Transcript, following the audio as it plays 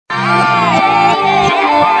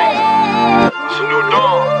It's a new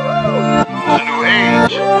dawn. It's a new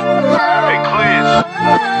age. Hey, Clizz.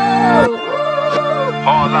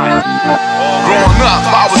 Hard life. Growing up,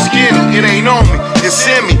 I was skinny. It ain't on me. It's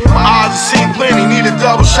in me. My eyes have seen plenty. Need a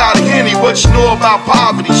double shot of Henny. What you know about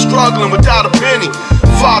poverty? Struggling without a penny.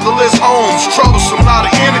 Fatherless homes, troublesome, not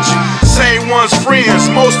of energy. Same ones friends,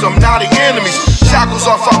 most of them not the enemies. Shackles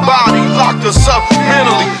off our body, locked us up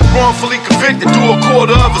mentally. Wrongfully convicted through a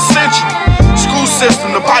quarter of a century. School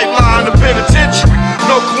system, the pipeline, the penitentiary.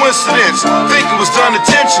 No coincidence, think it was done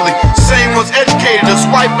intentionally. Same ones educated us,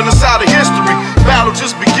 wiping us out of history. Battle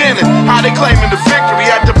just beginning, how they claiming the victory.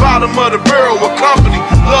 At the bottom of the barrel with company,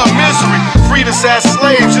 love misery. Freed us as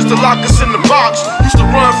slaves just to lock us in the box. Used to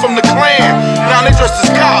run from the Klan, now they dressed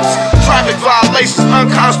as cops. Traffic violations,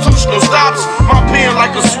 unconstitutional stops. My pen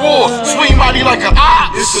like a sword, swing body like an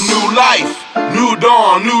ox. It's a new life, new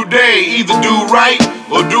dawn, new day. Either do right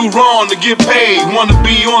or do wrong to get paid. Wanna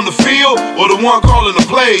be on the field or the one calling the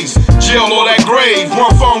plays. Jail or that grave,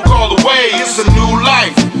 one phone call away. It's a new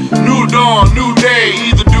life, new dawn, new day.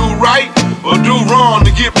 Either do right or do wrong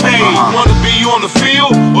to get paid. Wanna be on the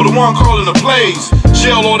field or the one calling the plays.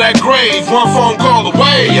 Jail or that grave, one phone call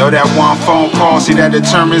away. Yo, that one phone call, see, that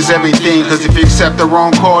determines everything. Cause if you accept the wrong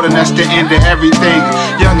call, then that's the end of everything.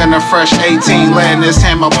 Young and a fresh 18, letting this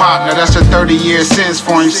hammer pop. Now that's a 30-year sentence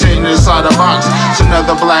for him sitting inside a box. It's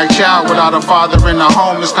another black child without a father in the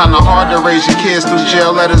home. It's kinda hard to raise your kids through jail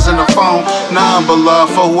letters in the phone. None but love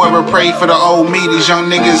for whoever prayed for the old me. These young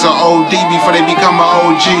niggas are OD before they become an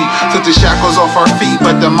OG. Took the shackles off our feet,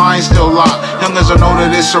 but the mind's still locked. Youngers don't know that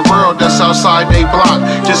it's a world that's outside they block.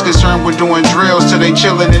 Just concerned with doing drills till they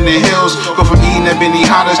chillin' in the hills. Go from eating at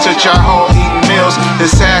Benihana's to Chaho eating meals.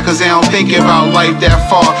 It's sad cause they don't think about life that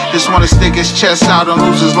far. Just wanna stick his chest out and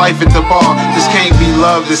lose his life at the bar. This can't be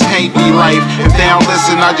love, this can't be life. If they don't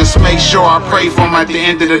listen, I just make sure I pray for them at the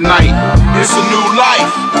end of the night. It's a new life,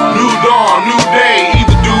 new dawn, new day.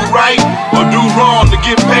 Either do right or do wrong to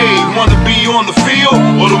get paid. Wanna be on the field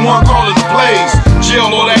or the one calling the plays.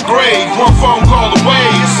 Jail or that grave, one phone call away.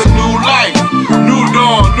 It's a new life, new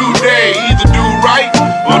dawn, new day. Either do right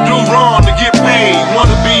or do wrong to get paid.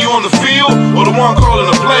 Wanna be on the field or the one calling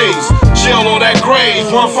the plays. Jail or that grave,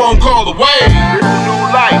 one phone call away. It's a new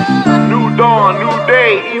life, new dawn, new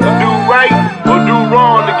day. Either do right or do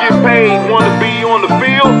wrong to get paid. Wanna be on the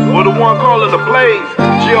field or the one calling the plays.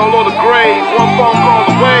 Jail or the grave, one phone call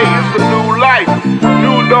away. It's a new life,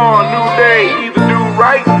 new dawn, new day. Either do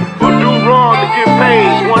right or do wrong to get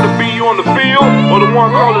paid. Wanna be on the field or the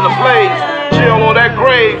one calling the plays. Jail or that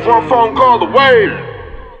grave, one phone call away.